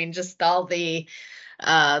imagine, I mean, just all the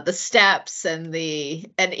steps and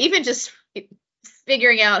even just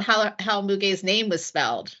figuring out how Muge's name was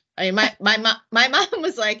spelled. I mean, my mom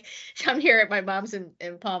was like, I'm here at my mom's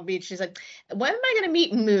in Palm Beach. She's like, when am I going to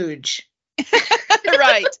meet Mooj?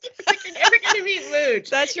 Right. You're never going to meet Mooj.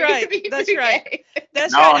 That's right. That's right.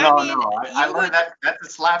 That's no, right. No. I learned that's a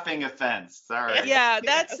slapping offense. Sorry. Yeah,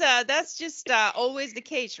 that's just always the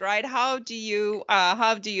case, right? How do you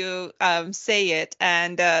say it,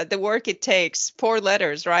 and the work it takes, 4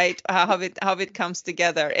 letters, right? How it comes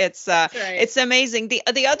together. It's right. It's amazing.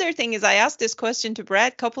 The other thing is, I asked this question to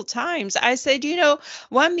Brad a couple times. I said,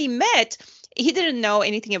 when we met, he didn't know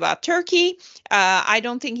anything about Turkey. I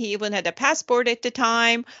don't think he even had a passport at the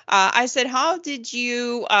time. I said, how did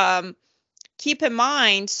you keep in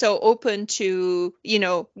mind so open to,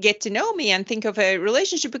 get to know me and think of a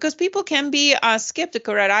relationship? Because people can be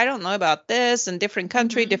skeptical, right? I don't know about this, and different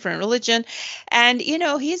country, different religion. And,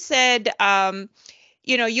 he said,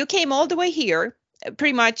 you came all the way here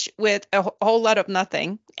pretty much with a whole lot of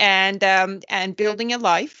nothing, and building a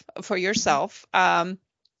life for yourself.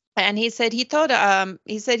 And he said he thought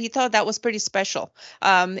that was pretty special.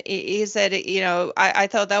 He said, I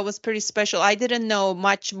thought that was pretty special. I didn't know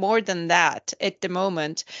much more than that at the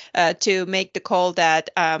moment to make the call that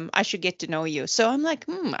I should get to know you. So I'm like,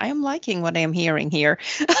 I am liking what I am hearing here.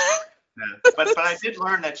 Yeah. But I did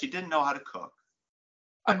learn that she didn't know how to cook.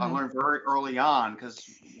 I learned very early on, because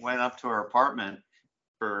went up to her apartment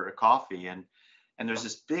for a coffee, and there's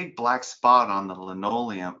this big black spot on the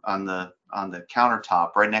linoleum on the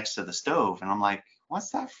countertop right next to the stove. And I'm like,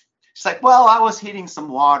 what's that? She's like, well, I was heating some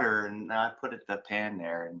water and I put the pan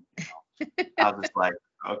there. And I was just like,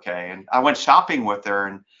 okay. And I went shopping with her,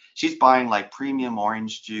 and she's buying like premium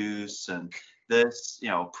orange juice and this,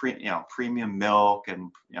 premium milk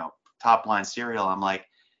and, top line cereal. I'm like,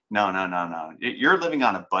 no. You're living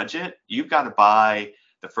on a budget. You've got to buy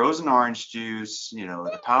the frozen orange juice,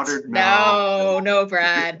 the powdered milk. No,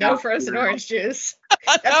 Brad, no frozen cereal. orange juice.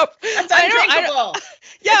 No, That's undrinkable.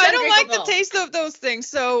 I don't like the taste of those things.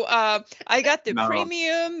 So I got the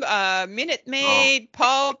premium Minute Maid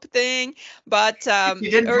pulp thing, but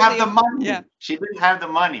she didn't have the money. Yeah. She didn't have the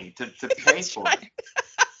money to pay for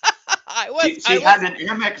it. She had an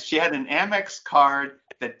Amex card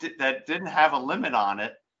that didn't have a limit on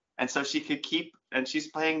it, and so she could keep. And she's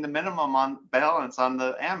paying the minimum balance on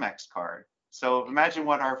the Amex card. So imagine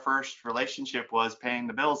what our first relationship was, paying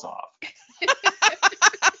the bills off.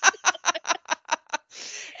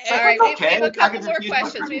 All right, okay. we have a couple more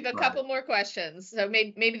questions. We have a couple more questions. So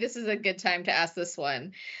maybe this is a good time to ask this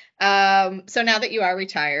one. So now that you are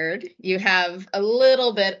retired, you have a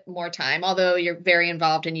little bit more time, although you're very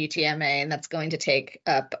involved in UTMA, and that's going to take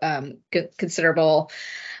up considerable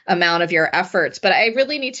amount of your efforts. But I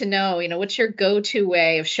really need to know, what's your go-to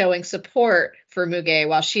way of showing support for Muge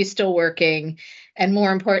while she's still working? And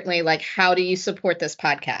more importantly, like, how do you support this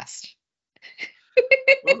podcast?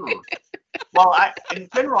 Well, in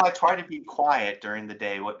general, I try to be quiet during the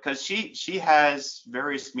day because she has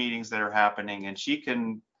various meetings that are happening, and she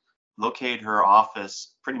can locate her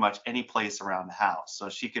office pretty much any place around the house. So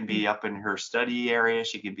she can be up in her study area,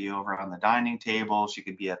 she can be over on the dining table, she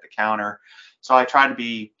could be at the counter. So I try to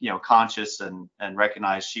be, conscious and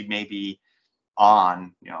recognize she may be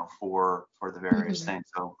on, for the various things.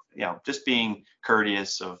 So, just being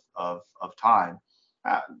courteous of time.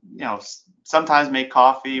 Sometimes make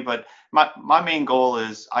coffee, but my main goal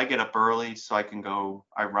is I get up early so I can go.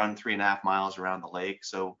 I run 3.5 miles around the lake,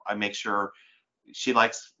 so I make sure she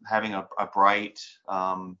likes having a bright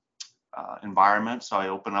environment. So I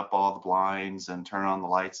open up all the blinds and turn on the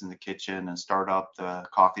lights in the kitchen and start up the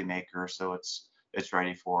coffee maker so it's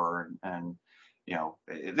ready for her. And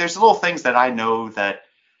there's little things that I know that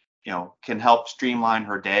can help streamline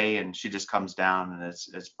her day, and she just comes down and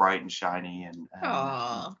it's bright and shiny and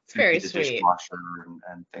it's very the sweet. Dishwasher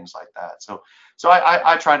and things like that. So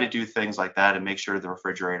I try to do things like that and make sure the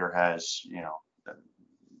refrigerator has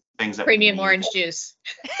things that premium orange juice.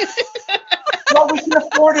 Well, we can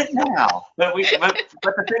afford it now, but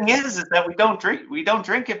the thing is that we don't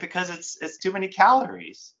drink it because it's too many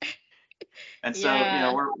calories. And so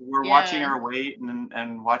we're watching our weight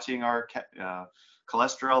and watching our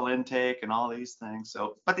cholesterol intake and all these things.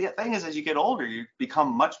 So, but the thing is, as you get older, you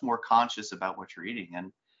become much more conscious about what you're eating.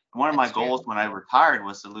 And one of my goals when I retired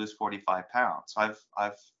was to lose 45 pounds. So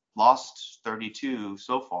I've lost 32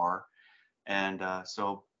 so far, and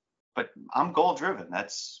but I'm goal driven.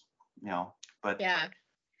 That's but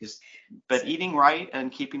eating right and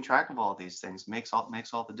keeping track of all these things makes all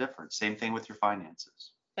the difference. Same thing with your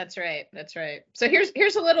finances. That's right. So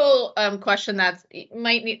here's a little question that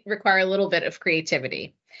might require a little bit of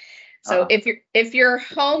creativity. So if your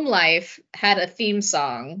home life had a theme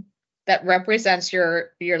song that represents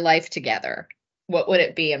your life together, what would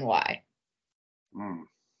it be and why?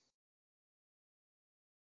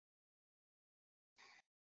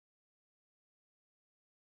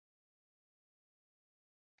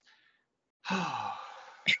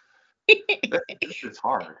 It's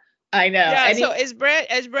hard. I know. Yeah. So as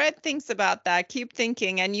Brad thinks about that, keep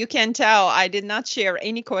thinking, and you can tell I did not share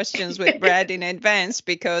any questions with Brad in advance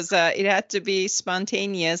because it had to be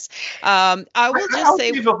spontaneous. I will just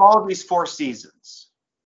say Vivaldi's Four Seasons.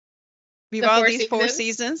 Vivaldi's Four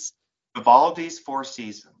Seasons. Vivaldi's Four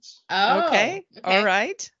Seasons. Oh. Okay. All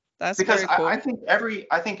right. That's because very cool.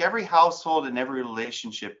 I think every household and every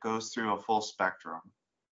relationship goes through a full spectrum.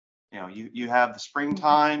 You have the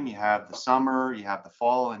springtime, you have the summer, you have the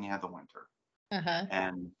fall, and you have the winter.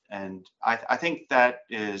 And I think that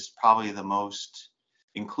is probably the most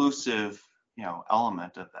inclusive,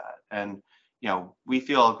 element of that. And, we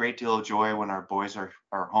feel a great deal of joy when our boys are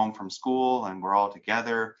home from school and we're all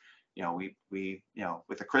together. We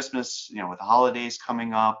with the Christmas, with the holidays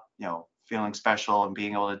coming up, feeling special and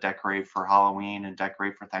being able to decorate for Halloween and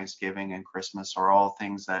decorate for Thanksgiving and Christmas are all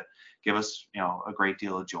things that give us, a great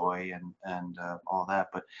deal of joy and all that.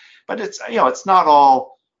 But it's, it's not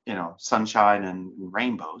all, sunshine and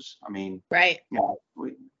rainbows. I mean, right.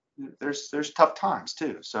 There's tough times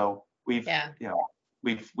too. So we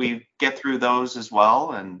get through those as well.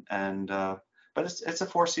 But it's a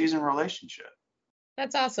 4-season relationship.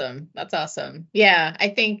 That's awesome. Yeah, I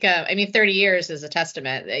think, 30 years is a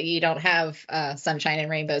testament that you don't have sunshine and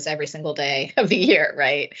rainbows every single day of the year,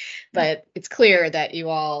 right? But it's clear that you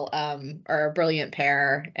all are a brilliant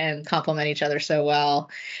pair and complement each other so well.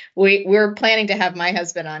 We're planning to have my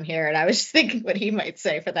husband on here, and I was just thinking what he might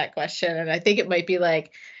say for that question. And I think it might be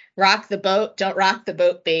like, rock the boat, don't rock the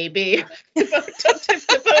boat, baby. The boat, don't tip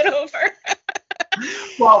the boat over.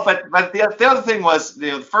 Well, but the other thing was,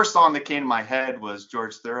 the first song that came to my head was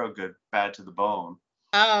George Thorogood, "Bad to the Bone."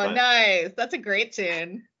 Oh, nice. That's a great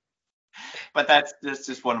tune. But that's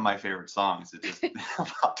just one of my favorite songs. It just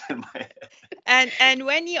popped in my head. And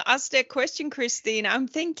when you asked that question, Christine, I'm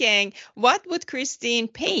thinking, what would Christine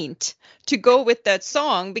paint to go with that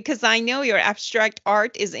song? Because I know your abstract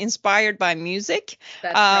art is inspired by music.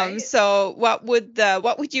 That's right. So what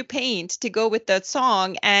would you paint to go with that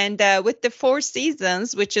song? And with the Four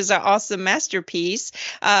Seasons, which is an awesome masterpiece,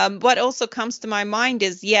 what also comes to my mind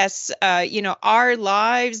is, yes, our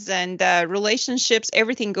lives and relationships,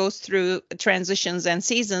 everything goes through transitions and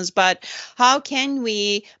seasons, but how can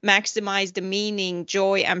we maximize the meaning,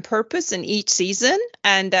 joy, and purpose in each season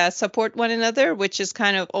and support one another, which is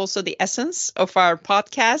kind of also the essence of our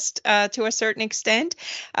podcast to a certain extent.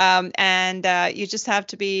 And you just have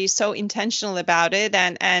to be so intentional about it.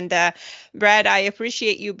 And Brad, I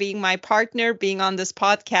appreciate you being my partner, being on this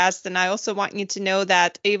podcast. And I also want you to know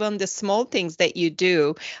that even the small things that you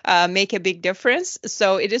do make a big difference.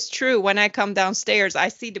 So it is true. When I come downstairs, I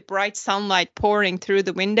see the bright sunlight pouring through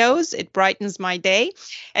the windows. It brightens my day.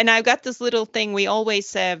 And I've got this little thing. We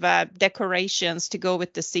always have decorations to go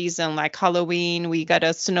with the season, like Halloween. We got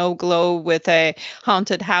a snow globe with a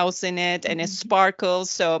haunted house in it, and it sparkles.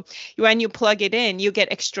 So when you plug it in, you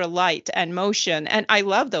get extra light and motion. And I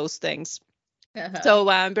love those things. Uh-huh. So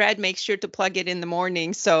Brad makes sure to plug it in the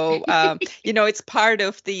morning. So, it's part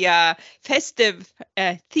of the festive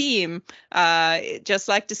theme. Just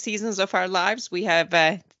like the seasons of our lives, we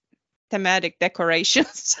have thematic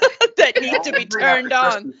decorations that need to be turned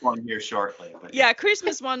on. Christmas one here shortly. Yeah,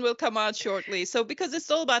 Christmas one will come out shortly. So because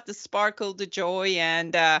it's all about the sparkle, the joy,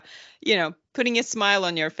 and, putting a smile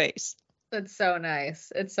on your face. It's so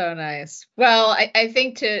nice. It's so nice. Well, I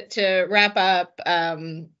think to wrap up,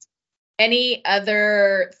 any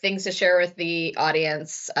other things to share with the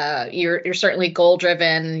audience? You're certainly goal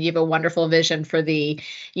driven. You have a wonderful vision for the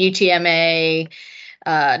UTMA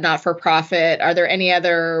not-for-profit. Are there any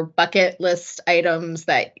other bucket list items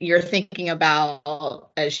that you're thinking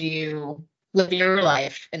about as you live your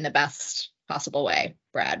life in the best possible way,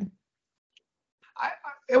 Brad?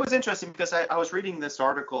 It was interesting because I was reading this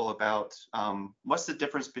article about what's the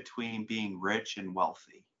difference between being rich and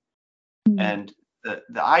wealthy. Mm-hmm. And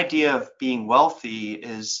the idea of being wealthy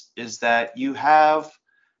is that you have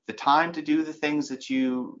the time to do the things that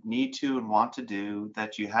you need to and want to do,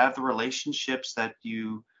 that you have the relationships that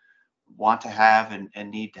you want to have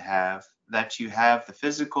and need to have, that you have the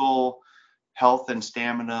physical health and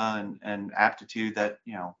stamina and aptitude that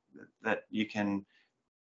you can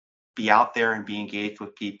be out there and be engaged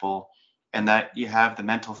with people, and that you have the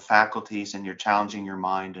mental faculties and you're challenging your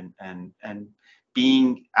mind and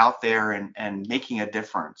being out there and making a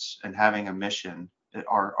difference and having a mission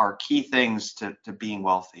are key things to being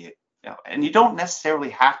wealthy. And you don't necessarily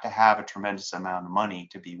have to have a tremendous amount of money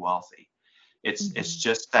to be wealthy. It's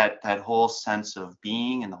just that whole sense of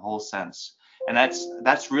being and the whole sense. And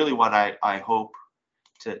that's really what I hope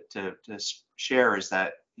to share, is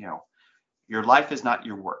that, your life is not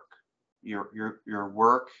your work. Your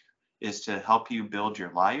work is to help you build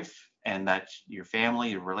your life, and that your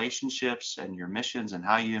family, your relationships, and your missions, and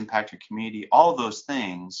how you impact your community, all those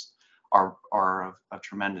things are of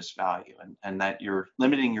tremendous value, and that you're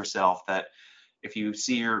limiting yourself, that if you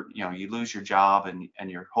see you lose your job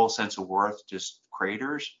and your whole sense of worth just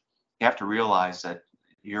craters, you have to realize that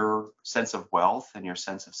your sense of wealth and your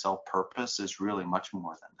sense of self-purpose is really much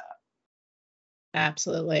more than that.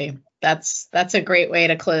 Absolutely. That's a great way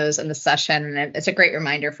to close in the session. And it's a great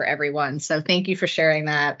reminder for everyone. So thank you for sharing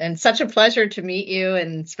that. And such a pleasure to meet you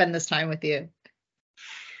and spend this time with you.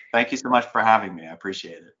 Thank you so much for having me. I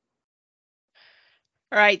appreciate it.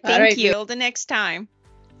 All right. Thank you. Till the next time.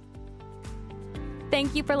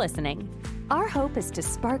 Thank you for listening. Our hope is to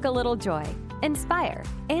spark a little joy, inspire,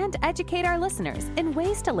 and educate our listeners in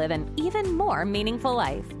ways to live an even more meaningful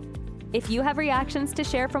life. If you have reactions to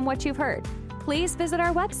share from what you've heard, please visit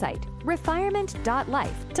our website,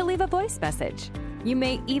 refirement.life, to leave a voice message. You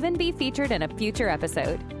may even be featured in a future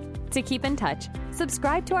episode. To keep in touch,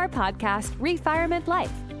 subscribe to our podcast, Refirement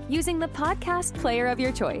Life, using the podcast player of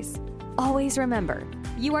your choice. Always remember,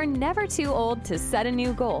 you are never too old to set a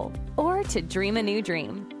new goal or to dream a new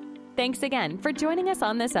dream. Thanks again for joining us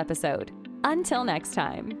on this episode. Until next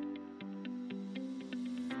time.